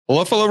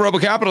Hello, fellow Rebel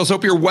Capitals.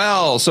 Hope you're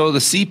well. So the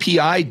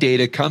CPI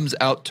data comes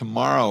out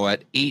tomorrow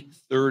at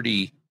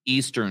 8:30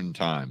 Eastern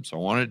time. So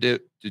I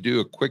wanted to do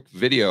a quick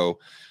video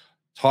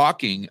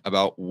talking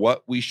about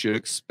what we should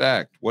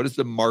expect. What is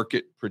the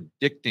market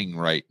predicting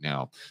right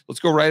now?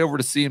 Let's go right over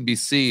to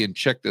CNBC and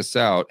check this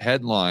out.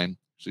 Headline.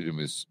 Actually, let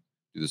me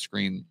do the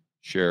screen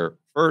share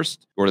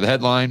first. Go to the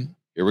headline.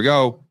 Here we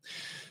go.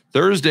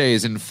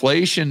 Thursday's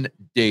inflation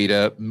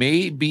data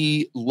may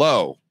be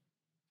low,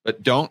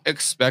 but don't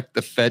expect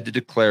the Fed to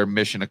declare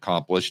mission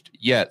accomplished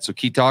yet. So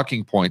key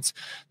talking points.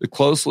 The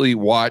closely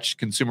watched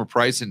consumer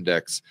price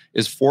index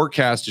is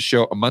forecast to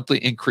show a monthly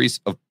increase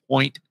of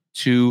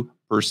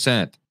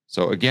 0.2%.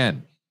 So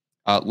again,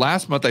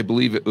 last month, I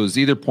believe it was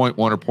either 0.1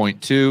 or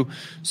 0.2.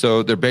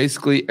 So they're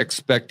basically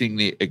expecting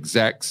the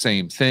exact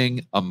same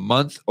thing, a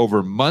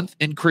month-over-month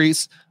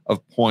increase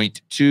of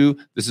 0.2.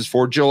 This is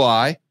for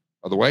July,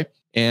 by the way.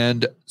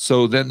 And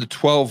so then the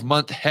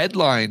 12-month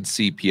headline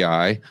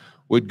CPI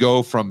would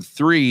go from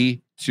 3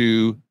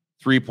 to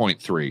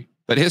 3.3.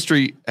 But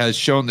history has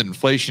shown that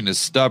inflation is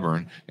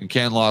stubborn and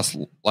can last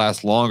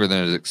longer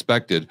than is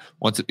expected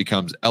once it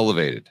becomes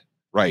elevated.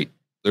 Right.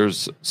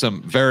 There's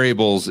some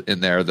variables in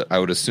there that I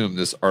would assume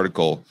this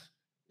article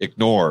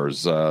ignores,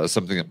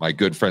 something that my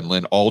good friend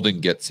Lynn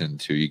Alden gets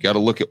into. You got to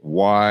look at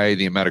why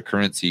the amount of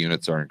currency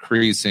units are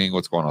increasing,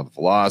 what's going on with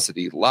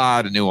velocity, a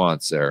lot of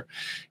nuance there.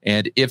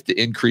 And if the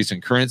increase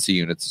in currency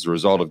units is a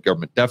result of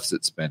government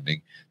deficit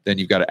spending, then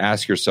you've got to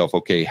ask yourself,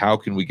 okay, how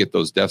can we get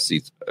those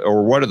deficits,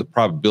 or what are the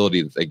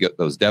probability that they get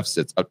those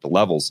deficits up to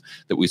levels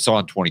that we saw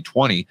in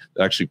 2020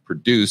 that actually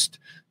produced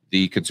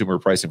the consumer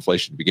price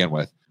inflation to begin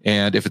with?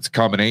 And if it's a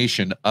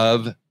combination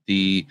of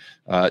the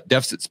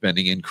deficit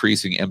spending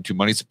increasing M2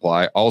 money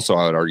supply, also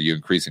I would argue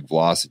increasing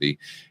velocity,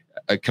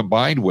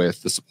 combined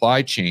with the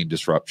supply chain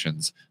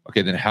disruptions,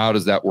 okay, then how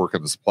does that work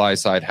on the supply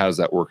side? How does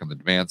that work on the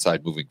demand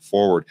side moving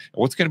forward? And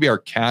what's going to be our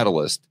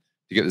catalyst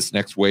to get this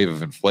next wave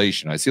of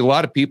inflation? I see a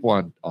lot of people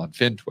on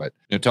FinTwit,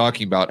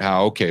 talking about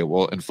how, okay,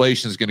 well,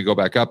 inflation is going to go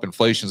back up.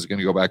 Inflation is going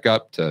to go back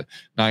up to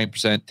 9%,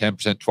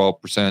 10%,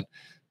 12%.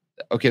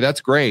 Okay,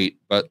 that's great,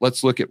 but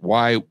let's look at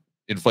why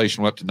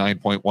inflation went up to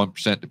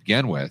 9.1% to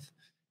begin with.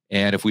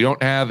 And if we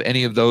don't have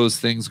any of those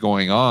things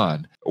going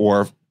on,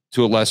 or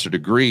to a lesser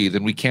degree,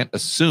 then we can't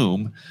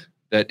assume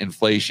that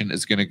inflation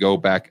is going to go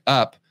back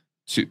up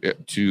to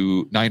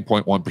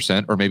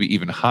 9.1% or maybe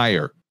even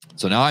higher.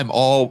 So now I'm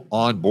all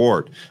on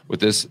board with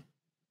this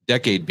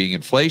decade being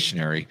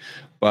inflationary,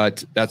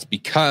 but that's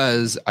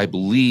because I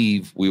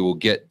believe we will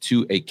get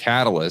to a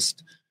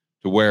catalyst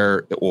to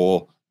where it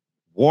will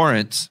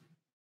warrant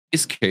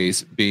this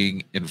case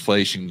being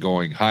inflation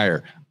going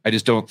higher. I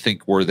just don't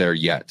think we're there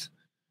yet.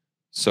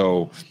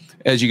 So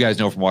as you guys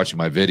know from watching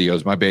my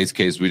videos, my base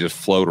case, we just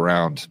float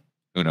around,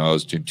 who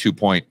knows, between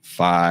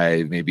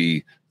 2.5,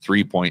 maybe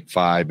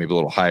 3.5, maybe a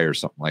little higher,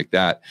 something like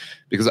that.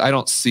 Because I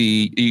don't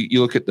see, you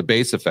look at the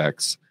base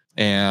effects,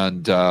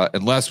 and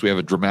unless we have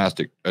a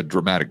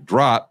dramatic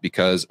drop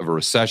because of a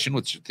recession,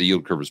 which the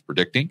yield curve is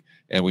predicting,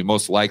 and we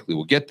most likely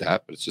will get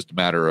that, but it's just a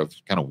matter of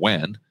kind of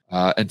when.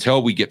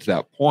 Until we get to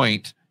that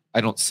point,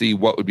 I don't see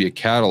what would be a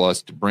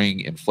catalyst to bring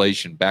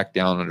inflation back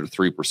down under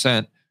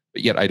 3%.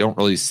 But yet I don't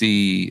really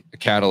see a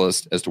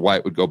catalyst as to why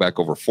it would go back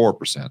over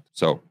 4%.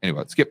 So anyway,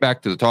 let's get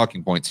back to the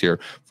talking points here.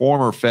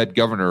 Former Fed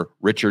Governor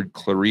Richard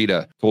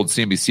Clarida told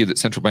CNBC that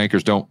central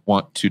bankers don't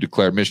want to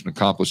declare mission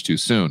accomplished too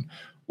soon.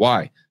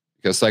 Why?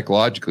 Because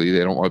psychologically,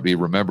 they don't want to be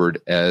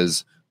remembered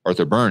as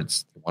Arthur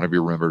Burns. They want to be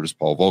remembered as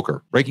Paul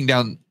Volcker. Breaking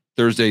down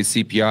Thursday's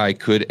CPI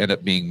could end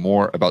up being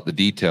more about the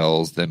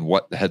details than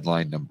what the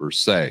headline numbers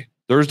say.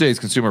 Thursday's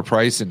Consumer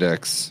Price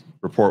Index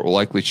report will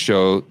likely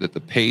show that the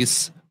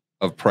pace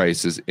of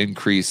prices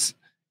increases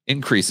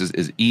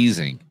is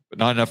easing, but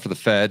not enough for the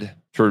Fed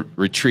to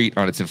retreat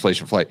on its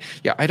inflation flight.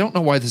 Yeah, I don't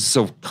know why this is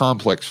so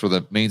complex for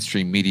the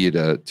mainstream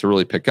media to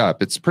really pick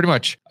up. It's pretty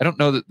much, I don't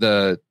know that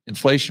the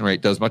inflation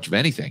rate does much of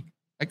anything.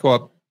 I go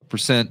up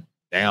 1%,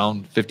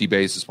 down 50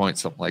 basis points,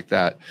 something like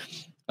that,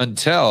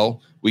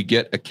 until we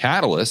get a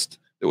catalyst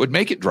that would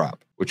make it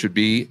drop, which would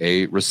be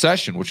a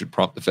recession, which would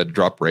prompt the Fed to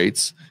drop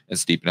rates and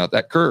steepen out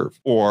that curve.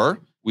 Or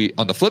we,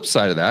 on the flip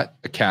side of that,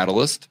 a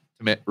catalyst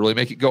really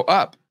make it go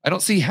up. I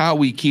don't see how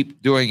we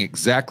keep doing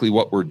exactly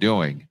what we're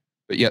doing,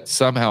 but yet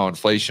somehow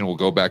inflation will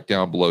go back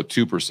down below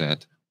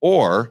 2%,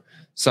 or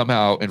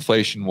somehow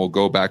inflation will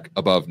go back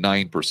above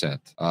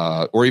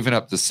 9%, or even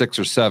up to 6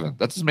 or 7.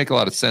 That doesn't make a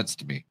lot of sense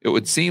to me. It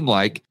would seem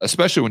like,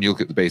 especially when you look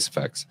at the base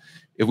effects,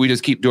 if we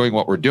just keep doing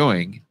what we're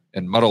doing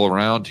and muddle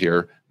around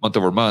here month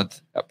over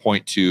month at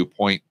 0.2,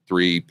 0.3,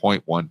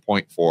 0.1,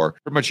 0.4,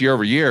 pretty much year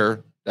over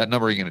year, that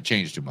number ain't going to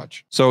change too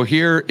much. So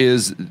here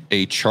is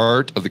a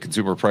chart of the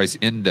consumer price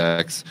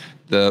index.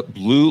 The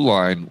blue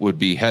line would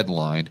be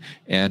headline,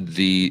 and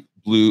the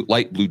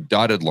light blue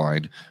dotted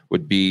line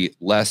would be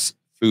less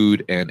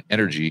food and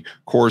energy,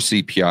 core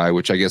CPI,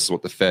 which I guess is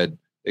what the Fed,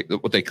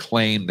 what they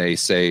claim they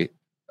say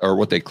or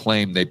what they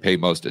claim they pay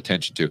most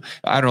attention to.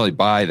 I don't really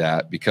buy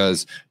that,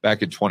 because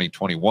back in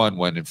 2021,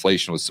 when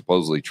inflation was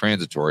supposedly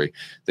transitory,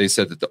 they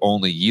said that the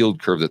only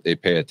yield curve that they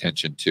pay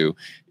attention to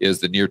is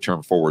the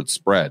near-term forward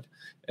spread.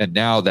 And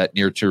now that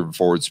near-term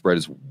forward spread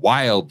is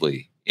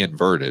wildly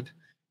inverted,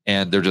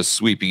 and they're just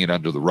sweeping it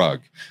under the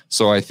rug.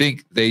 So I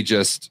think they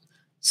just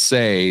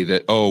say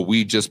that, oh,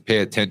 we just pay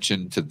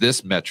attention to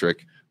this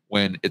metric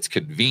when it's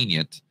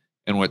convenient,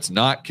 and when it's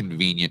not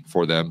convenient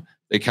for them,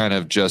 they kind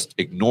of just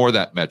ignore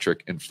that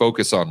metric and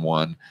focus on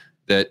one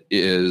that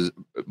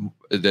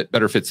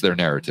better fits their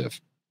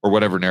narrative, or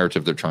whatever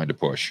narrative they're trying to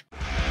push.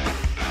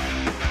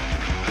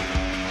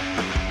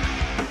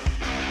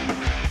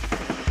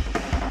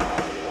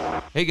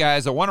 Hey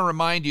guys, I want to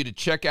remind you to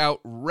check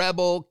out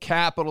Rebel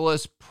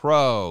Capitalist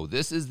Pro.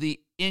 This is the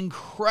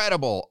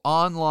incredible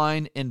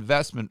online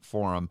investment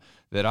forum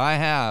that I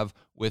have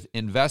with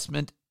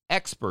investment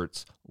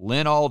experts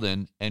Lynn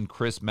Alden and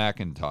Chris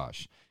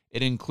McIntosh.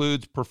 It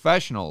includes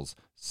professionals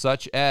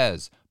such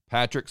as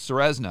Patrick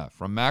Ceresna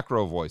from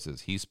Macro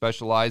Voices. He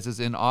specializes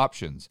in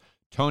options.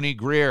 Tony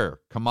Greer,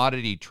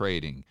 commodity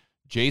trading.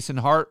 Jason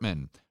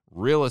Hartman,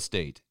 real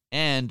estate.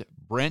 And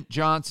Brent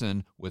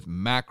Johnson with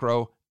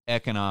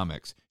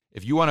macroeconomics.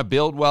 If you want to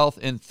build wealth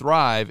and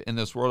thrive in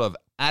this world of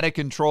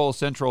out-of-control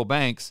central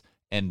banks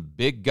and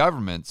big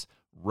governments,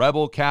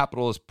 Rebel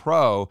Capitalist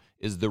Pro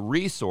is the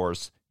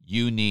resource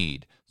you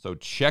need. So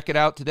check it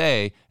out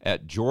today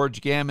at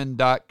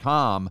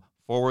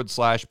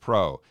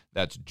georgegammon.com/pro.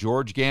 That's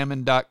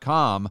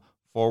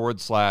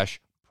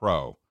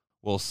georgegammon.com/pro.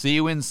 We'll see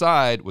you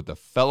inside with the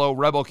fellow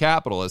rebel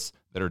capitalists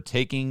that are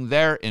taking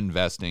their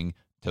investing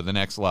to the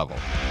next level.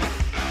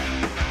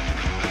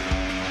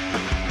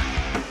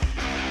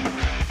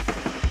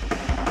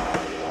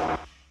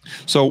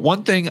 So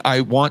one thing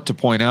I want to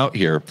point out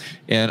here,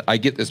 and I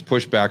get this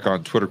pushback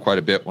on Twitter quite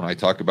a bit when I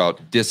talk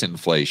about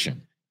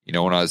disinflation. You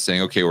know, when I was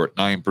saying, okay, we're at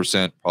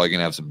 9%, probably going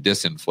to have some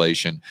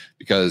disinflation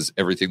because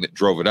everything that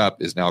drove it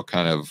up is now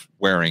kind of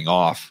wearing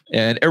off.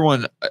 And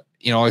everyone,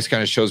 always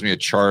kind of shows me a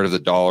chart of the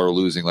dollar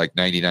losing like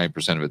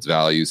 99% of its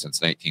value since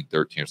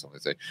 1913 or something.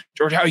 They say,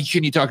 George, how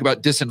can you talk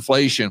about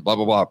disinflation? Blah,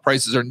 blah, blah.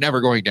 Prices are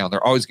never going down.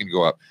 They're always going to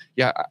go up.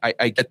 Yeah,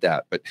 I get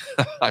that. But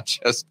I'm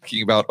just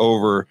thinking about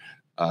over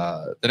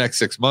the next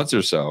 6 months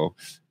or so,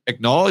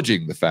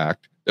 acknowledging the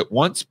fact that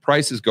once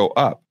prices go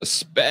up,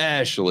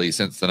 especially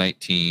since the late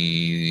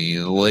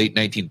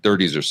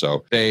 1930s or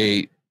so,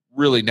 they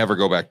really never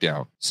go back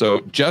down.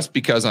 So just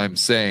because I'm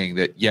saying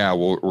that, yeah,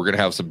 we're going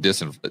to have some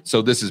disinflation.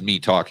 So this is me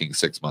talking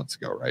 6 months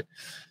ago, right?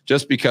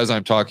 Just because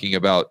I'm talking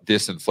about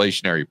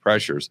disinflationary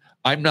pressures,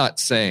 I'm not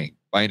saying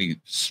by any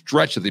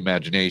stretch of the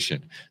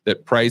imagination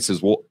that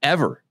prices will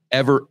ever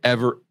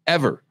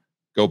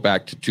go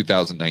back to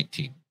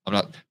 2019. I'm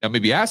not, now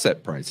maybe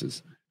asset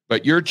prices,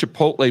 but your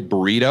Chipotle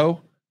burrito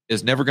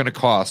is never going to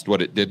cost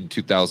what it did in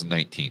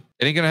 2019.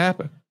 It ain't going to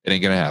happen. It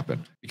ain't going to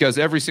happen because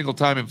every single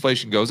time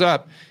inflation goes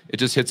up, it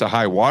just hits a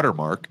high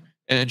watermark.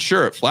 And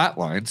sure, it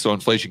flatlines, so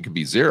inflation can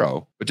be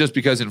zero. But just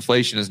because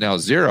inflation is now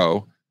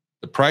zero,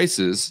 the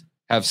prices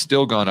have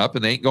still gone up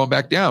and they ain't going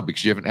back down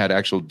because you haven't had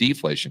actual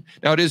deflation.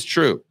 Now, it is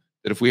true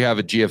that if we have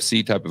a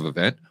GFC type of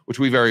event, which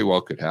we very well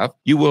could have,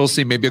 you will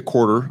see maybe a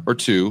quarter or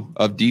two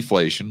of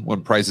deflation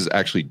when prices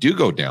actually do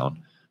go down,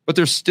 but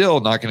they're still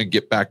not going to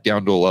get back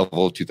down to a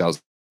level of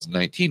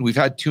 2019. We've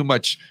had too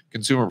much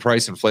consumer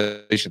price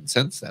inflation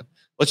since then.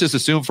 Let's just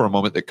assume for a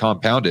moment that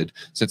compounded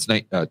since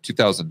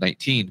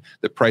 2019,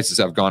 that prices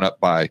have gone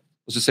up by,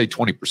 let's just say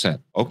 20%.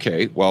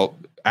 Okay, well,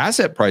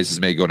 asset prices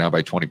may go down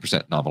by 20%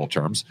 in nominal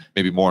terms,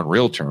 maybe more in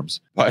real terms,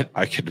 but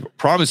I can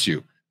promise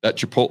you that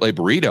Chipotle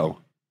burrito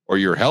or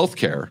your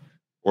healthcare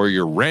or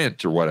your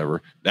rent or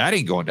whatever, that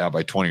ain't going down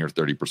by 20 or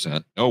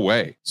 30%. No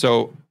way.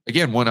 So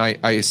again, when I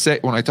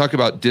talk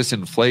about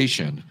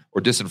disinflation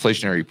or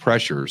disinflationary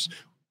pressures,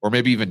 or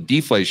maybe even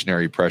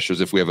deflationary pressures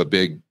if we have a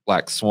big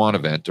black swan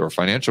event or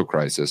financial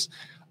crisis,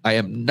 I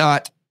am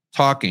not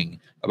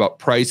talking about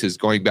prices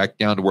going back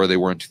down to where they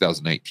were in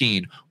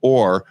 2019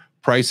 or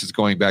prices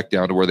going back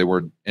down to where they were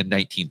in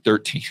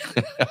 1913.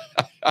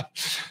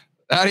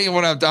 That ain't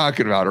what I'm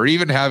talking about, or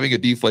even having a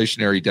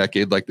deflationary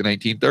decade like the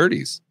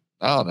 1930s.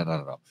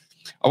 No.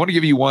 I want to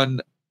give you one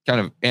kind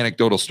of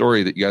anecdotal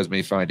story that you guys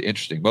may find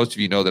interesting. Most of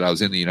you know that I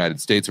was in the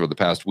United States over the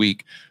past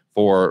week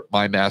for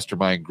my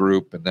mastermind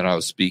group. And then I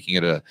was speaking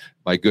at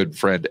my good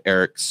friend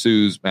Eric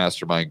Sue's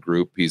mastermind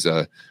group. He's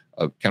a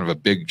kind of a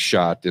big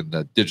shot in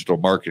the digital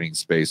marketing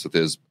space with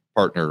his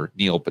partner,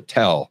 Neil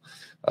Patel.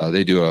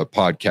 They do a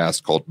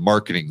podcast called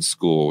Marketing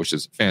School, which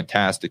is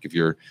fantastic if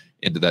you're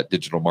into that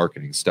digital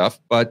marketing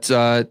stuff. But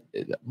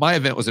my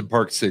event was in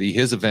Park City.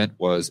 His event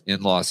was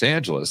in Los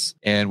Angeles.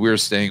 And we were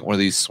staying at one of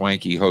these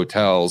swanky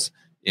hotels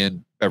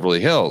in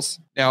Beverly Hills.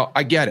 Now,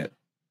 I get it.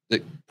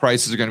 The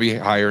prices are going to be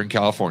higher in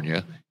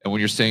California. And when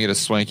you're staying at a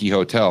swanky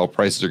hotel,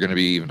 prices are going to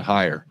be even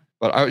higher.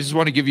 But I just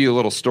want to give you a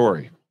little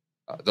story.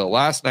 The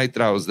last night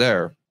that I was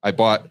there, I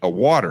bought a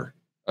water,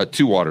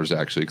 2 waters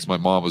actually, because my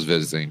mom was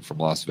visiting from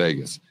Las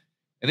Vegas.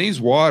 And these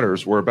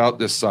waters were about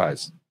this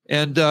size.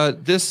 And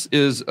this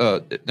is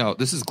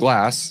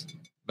glass,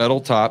 metal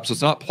top. So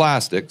it's not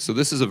plastic. So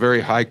this is a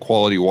very high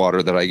quality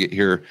water that I get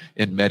here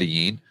in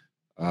Medellin.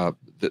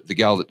 The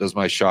gal that does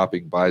my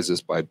shopping buys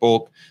this by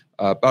bulk,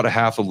 about a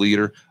half a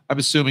liter. I'm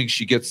assuming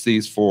she gets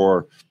these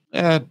for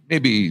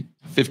maybe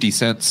 50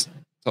 cents,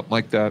 something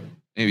like that.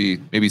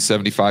 Maybe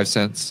 75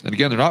 cents. And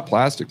again, they're not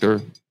plastic.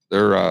 They're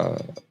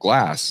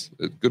glass,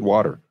 good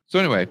water. So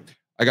anyway,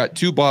 I got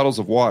 2 bottles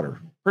of water,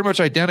 pretty much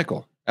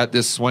identical at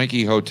this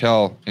swanky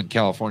hotel in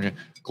California.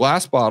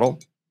 Glass bottle,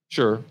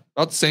 sure,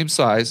 about the same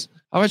size.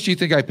 How much do you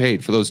think I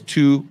paid for those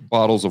 2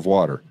 bottles of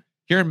water?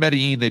 Here in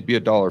Medellin, they'd be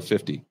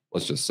 $1.50,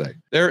 let's just say.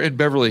 There in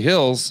Beverly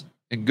Hills,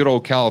 in good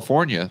old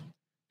California,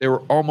 they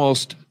were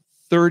almost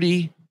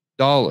 $30.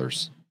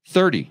 $30.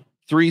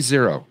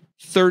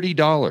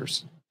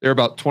 They're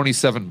about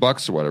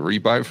 $27 or whatever. You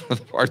buy from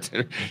the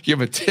bartender, give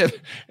them a tip.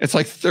 It's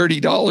like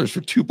 $30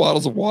 for 2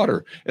 bottles of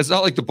water. It's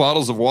not like the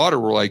bottles of water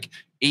were like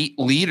 8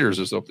 liters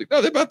or something.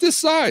 No, they're about this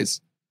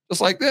size,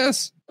 just like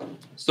this.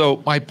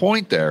 So my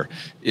point there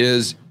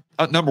is,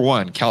 number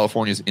one,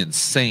 California is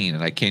insane,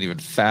 and I can't even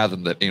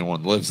fathom that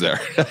anyone lives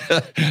there.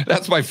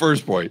 That's my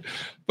first point.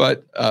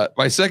 But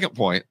my second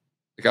point,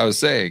 like I was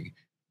saying,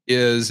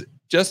 is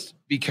just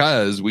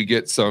because we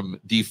get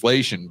some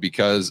deflation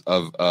because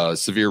of a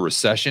severe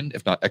recession,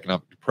 if not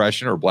economic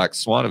depression or black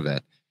swan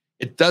event,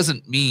 it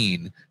doesn't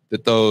mean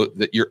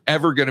that you're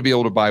ever going to be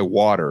able to buy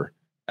water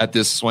at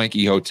this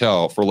swanky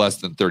hotel for less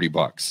than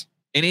 $30.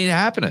 It ain't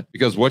happening,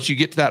 because once you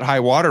get to that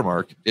high water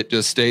mark, it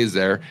just stays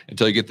there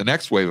until you get the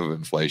next wave of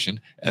inflation,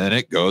 and then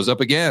it goes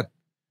up again.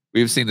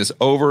 We've seen this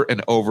over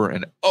and over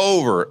and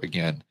over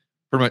again,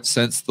 pretty much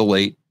since the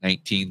late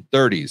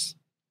 1930s.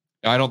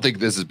 Now, I don't think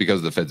this is because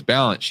of the Fed's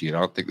balance sheet. I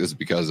don't think this is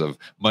because of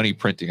money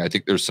printing. I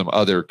think there's some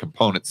other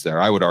components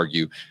there. I would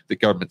argue that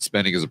government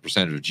spending as a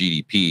percentage of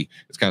GDP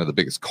is kind of the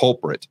biggest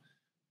culprit.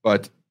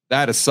 But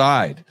that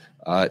aside,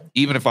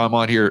 even if I'm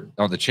on here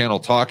on the channel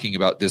talking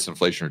about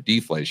disinflation or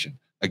deflation,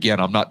 again,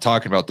 I'm not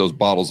talking about those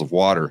bottles of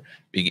water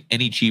being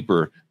any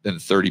cheaper than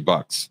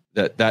 $30.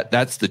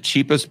 That's the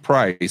cheapest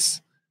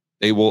price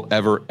they will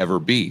ever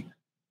be,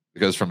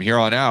 because from here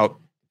on out,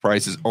 the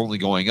price is only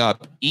going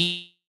up.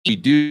 We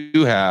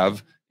do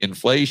have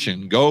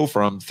inflation go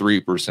from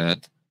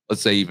 3%,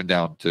 let's say even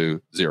down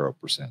to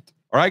 0%.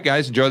 All right,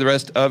 guys, enjoy the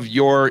rest of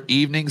your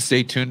evening.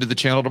 Stay tuned to the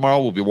channel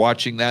tomorrow. We'll be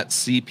watching that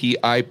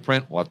CPI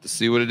print. We'll have to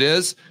see what it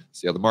is,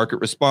 see how the market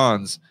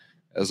responds.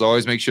 As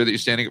always, make sure that you're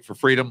standing up for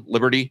freedom,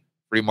 liberty,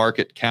 free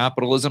market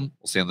capitalism.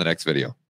 We'll see you in the next video.